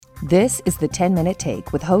This is the 10-Minute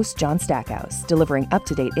Take with host John Stackhouse, delivering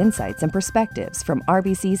up-to-date insights and perspectives from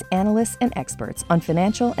RBC's analysts and experts on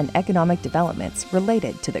financial and economic developments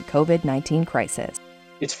related to the COVID-19 crisis.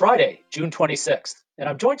 It's Friday, June 26th, and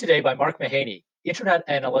I'm joined today by Mark Mahaney, Internet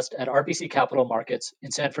Analyst at RBC Capital Markets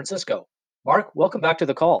in San Francisco. Mark, welcome back to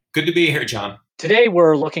the call. Good to be here, John. Today,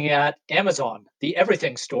 we're looking at Amazon, the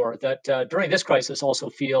everything store that during this crisis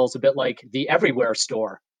also feels a bit like the everywhere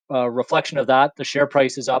store. A reflection of that, the share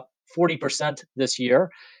price is up 40% this year,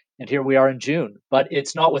 and here we are in June. But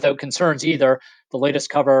it's not without concerns either. The latest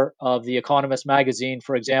cover of The Economist magazine,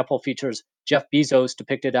 for example, features Jeff Bezos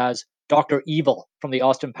depicted as Dr. Evil from the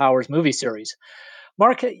Austin Powers movie series.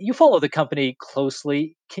 Mark, you follow the company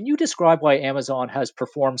closely. Can you describe why Amazon has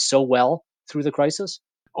performed so well through the crisis?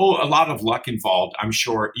 Oh, a lot of luck involved, I'm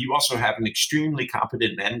sure. You also have an extremely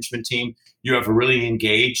competent management team. You have a really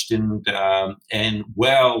engaged and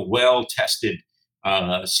well-tested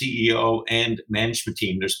CEO and management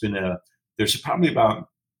team. There's probably about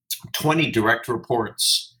 20 direct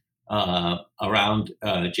reports around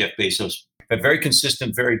Jeff Bezos. A very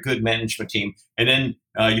consistent, very good management team. And then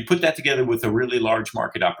you put that together with a really large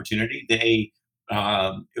market opportunity. They,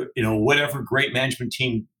 whatever great management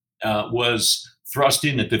team was thrust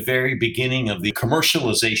in at the very beginning of the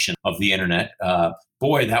commercialization of the internet.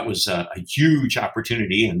 Boy, that was a huge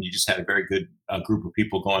opportunity, and you just had a very good group of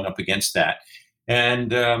people going up against that.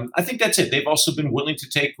 And I think that's it. They've also been willing to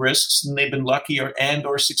take risks, and they've been lucky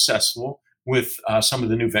or successful with some of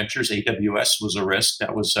the new ventures. AWS was a risk.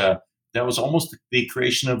 That was almost the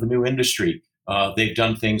creation of a new industry. They've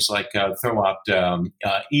done things like throw out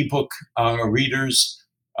ebook readers.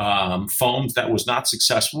 Phones. That was not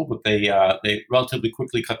successful, but they relatively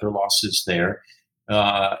quickly cut their losses there,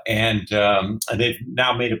 and they've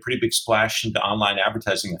now made a pretty big splash into online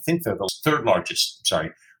advertising. I think they're the third largest,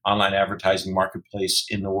 online advertising marketplace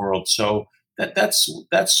in the world. So that's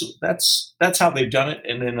how they've done it.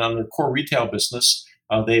 And then on the core retail business,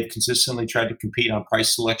 they've consistently tried to compete on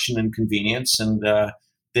price, selection, and convenience. And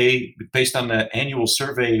they, based on the annual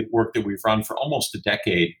survey work that we've run for almost a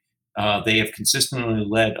decade, they have consistently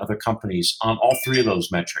led other companies on all three of those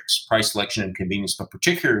metrics, price, selection, and convenience, but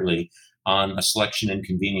particularly on a selection and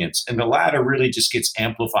convenience. And the latter really just gets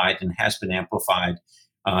amplified and has been amplified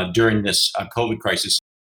during this COVID crisis.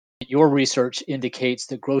 Your research indicates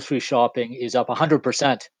that grocery shopping is up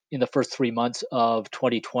 100% in the first 3 months of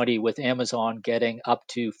 2020, with Amazon getting up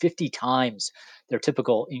to 50 times their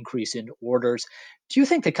typical increase in orders. Do you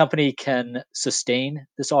think the company can sustain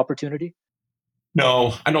this opportunity?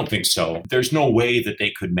 No, I don't think so. There's no way that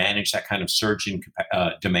they could manage that kind of surge in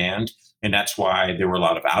demand, and that's why there were a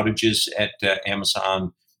lot of outages at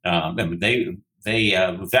Amazon. With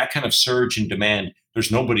that kind of surge in demand,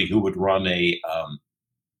 there's nobody who would run a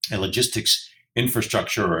logistics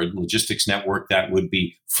infrastructure or a logistics network that would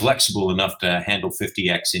be flexible enough to handle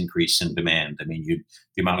 50x increase in demand. I mean,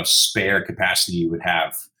 the amount of spare capacity you would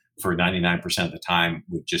have for 99% of the time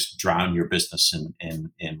would just drown your business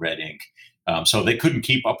in red ink. So they couldn't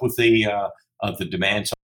keep up with the demand.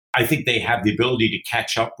 So I think they have the ability to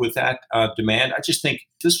catch up with that demand. I just think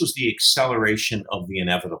this was the acceleration of the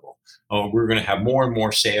inevitable. We're going to have more and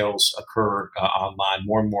more sales occur online,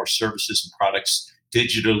 more and more services and products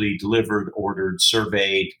digitally delivered, ordered,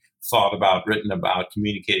 surveyed, thought about, written about,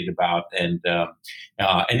 communicated about, and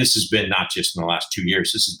this has been not just in the last 2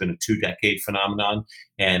 years. This has been a 2-decade phenomenon,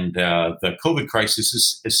 and the COVID crisis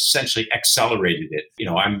has essentially accelerated it.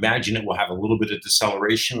 I imagine it will have a little bit of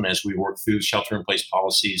deceleration as we work through shelter-in-place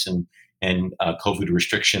policies and COVID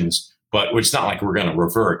restrictions, but it's not like we're going to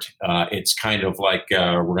revert. It's kind of like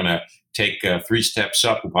we're going to take 3 steps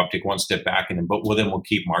up, we'll probably take 1 step back, then we'll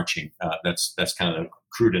keep marching. That's kind of a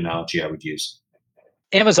crude analogy I would use.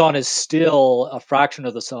 Amazon is still a fraction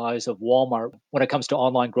of the size of Walmart when it comes to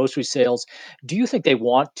online grocery sales. Do you think they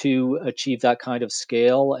want to achieve that kind of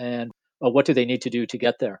scale, and what do they need to do to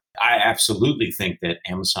get there? I absolutely think that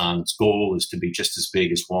Amazon's goal is to be just as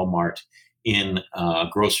big as Walmart in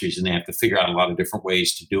groceries, and they have to figure out a lot of different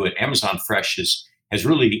ways to do it. Amazon Fresh has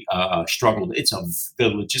really struggled. The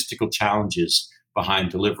logistical challenges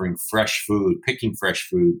behind delivering fresh food, picking fresh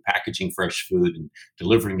food, packaging fresh food, and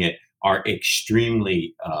delivering it are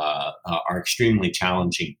extremely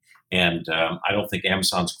challenging. And I don't think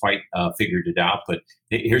Amazon's quite figured it out. But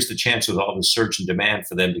here's the chance with all the surge in demand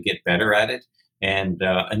for them to get better at it. And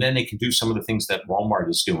then they can do some of the things that Walmart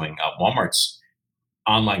is doing. Walmart's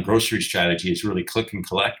online grocery strategy is really click and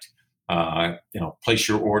collect. Place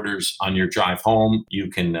your orders on your drive home. You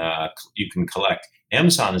can collect.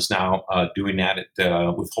 Amazon is now doing that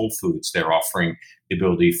with Whole Foods. They're offering the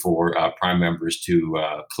ability for Prime members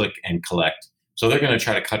to click and collect. So they're going to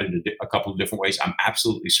try to cut it a couple of different ways. I'm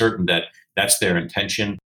absolutely certain that that's their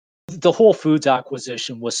intention. The Whole Foods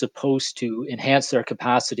acquisition was supposed to enhance their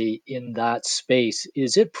capacity in that space.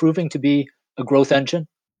 Is it proving to be a growth engine?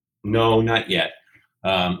 No, not yet.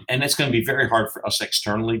 And it's going to be very hard for us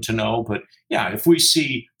externally to know. But yeah, if we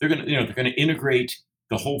see they're going to integrate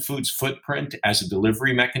the Whole Foods footprint as a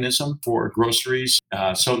delivery mechanism for groceries.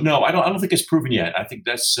 So no, I don't think it's proven yet. I think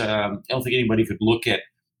I don't think anybody could look at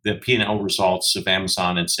the P&L results of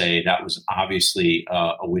Amazon and say that was obviously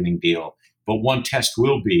a winning deal. But one test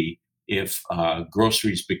will be if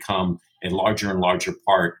groceries become a larger and larger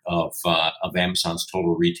part of Amazon's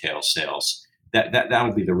total retail sales. That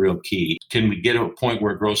would be the real key. Can we get to a point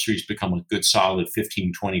where groceries become a good solid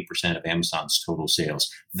 15-20% of Amazon's total sales?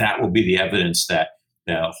 That will be the evidence that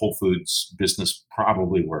the Whole Foods business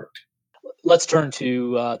probably worked. Let's turn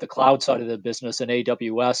to the cloud side of the business. And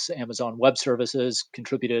AWS, Amazon Web Services,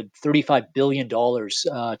 contributed $35 billion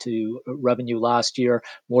to revenue last year,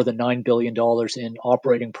 more than $9 billion in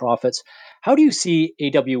operating profits. How do you see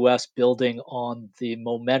AWS building on the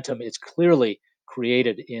momentum it's clearly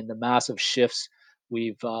created in the massive shifts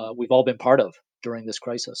we've all been part of during this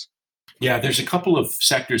crisis? Yeah, there's a couple of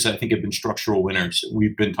sectors that I think have been structural winners.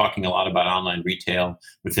 We've been talking a lot about online retail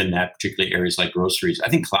within that, particularly areas like groceries. I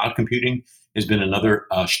think cloud computing has been another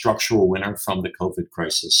structural winner from the COVID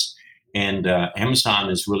crisis. And Amazon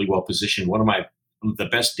is really well positioned. One of the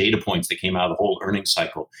best data points that came out of the whole earnings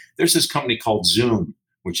cycle, there's this company called Zoom,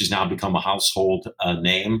 which has now become a household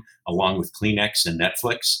name along with Kleenex and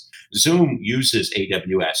Netflix. Zoom uses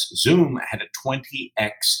AWS. Zoom had a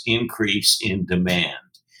 20x increase in demand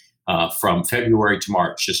from February to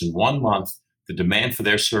March. Just in 1 month, the demand for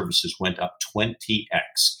their services went up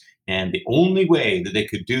 20x. And the only way that they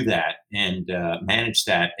could do that and manage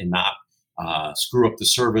that and not screw up the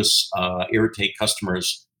service, irritate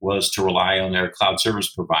customers, was to rely on their cloud service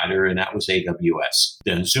provider, and that was AWS.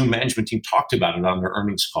 The Zoom management team talked about it on their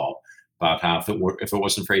earnings call, about how if it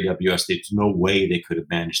wasn't for AWS, there's no way they could have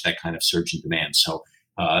managed that kind of surge in demand. So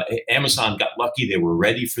Amazon got lucky; they were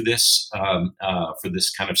ready for this kind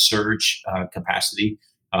of surge capacity.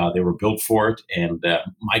 They were built for it, and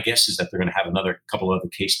my guess is that they're going to have another couple other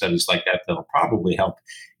case studies like that that'll probably help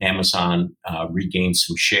Amazon regain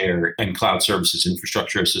some share in cloud services,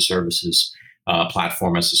 infrastructure as a services,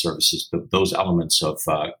 platform as a services, those elements of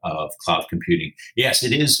cloud computing. Yes,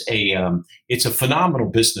 it is it's a phenomenal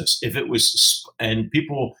business. If it was, and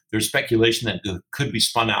there's speculation that it could be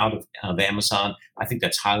spun out of Amazon. I think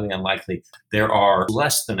that's highly unlikely. There are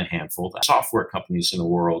less than a handful of software companies in the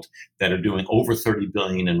world that are doing over 30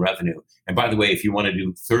 billion in revenue. And by the way, if you want to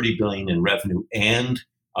do 30 billion in revenue and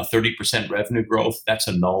a 30% revenue growth, that's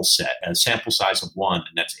a null set, a sample size of one,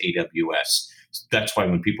 and that's AWS. That's why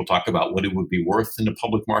when people talk about what it would be worth in the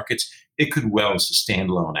public markets, it could well, as a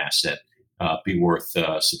standalone asset, be worth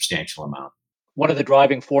a substantial amount. One of the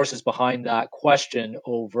driving forces behind that question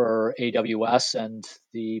over AWS and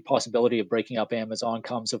the possibility of breaking up Amazon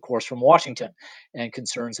comes, of course, from Washington and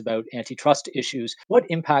concerns about antitrust issues. What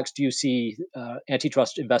impacts do you see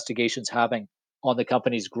antitrust investigations having on the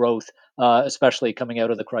company's growth, especially coming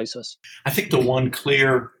out of the crisis? I think the one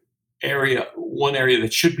area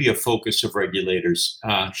that should be a focus of regulators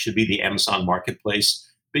should be the Amazon marketplace,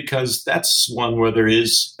 because that's one where there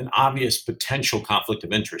is an obvious potential conflict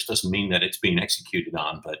of interest. Doesn't mean that it's being executed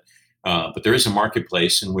on, but there is a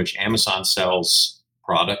marketplace in which Amazon sells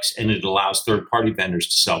products and it allows third-party vendors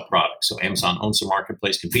to sell products. So Amazon owns the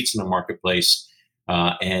marketplace, competes in the marketplace,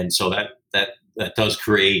 and so that does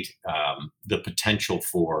create the potential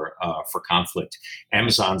for conflict.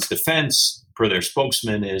 Amazon's defense, per their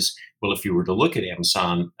spokesman, is, well, if you were to look at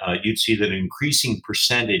Amazon, you'd see that an increasing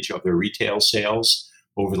percentage of their retail sales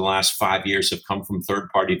over the last 5 years have come from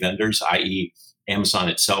third-party vendors, i.e., Amazon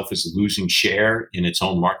itself is losing share in its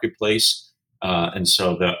own marketplace. And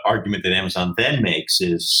so the argument that Amazon then makes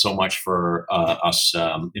is so much for us,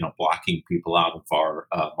 blocking people out of our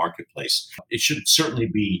marketplace. It should certainly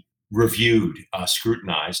be reviewed,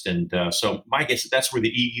 scrutinized. And so my guess is that's where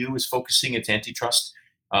the EU is focusing its antitrust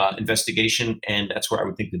investigation. And that's where I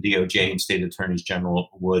would think the DOJ and state attorneys general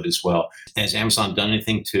would as well. Has Amazon done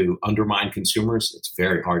anything to undermine consumers? It's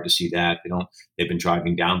very hard to see that. They've been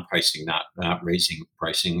driving down pricing, not raising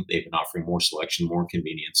pricing. They've been offering more selection, more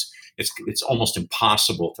convenience. It's almost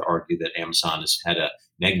impossible to argue that Amazon has had a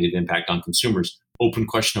negative impact on consumers. Open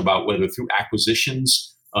question about whether through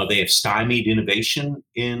acquisitions, they have stymied innovation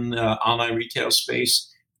in online retail space.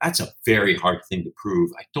 That's a very hard thing to prove.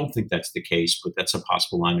 I don't think that's the case, but that's a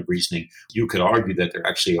possible line of reasoning. You could argue that there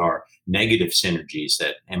actually are negative synergies,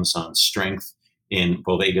 that Amazon's strength in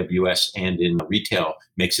both AWS and in retail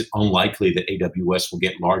makes it unlikely that AWS will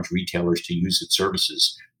get large retailers to use its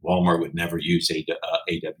services. Walmart would never use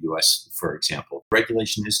AWS, for example.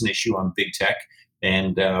 Regulation is an issue on big tech,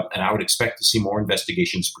 and I would expect to see more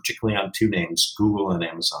investigations, particularly on two names, Google and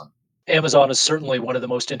Amazon. Amazon is certainly one of the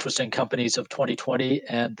most interesting companies of 2020,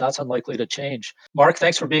 and that's unlikely to change. Mark,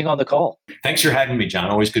 thanks for being on the call. Thanks for having me, John.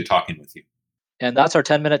 Always good talking with you. And that's our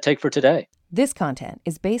 10-minute take for today. This content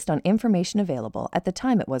is based on information available at the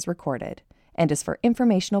time it was recorded and is for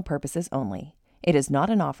informational purposes only. It is not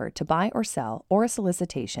an offer to buy or sell or a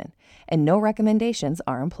solicitation, and no recommendations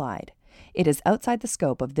are implied. It is outside the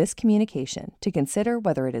scope of this communication to consider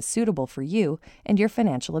whether it is suitable for you and your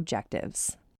financial objectives.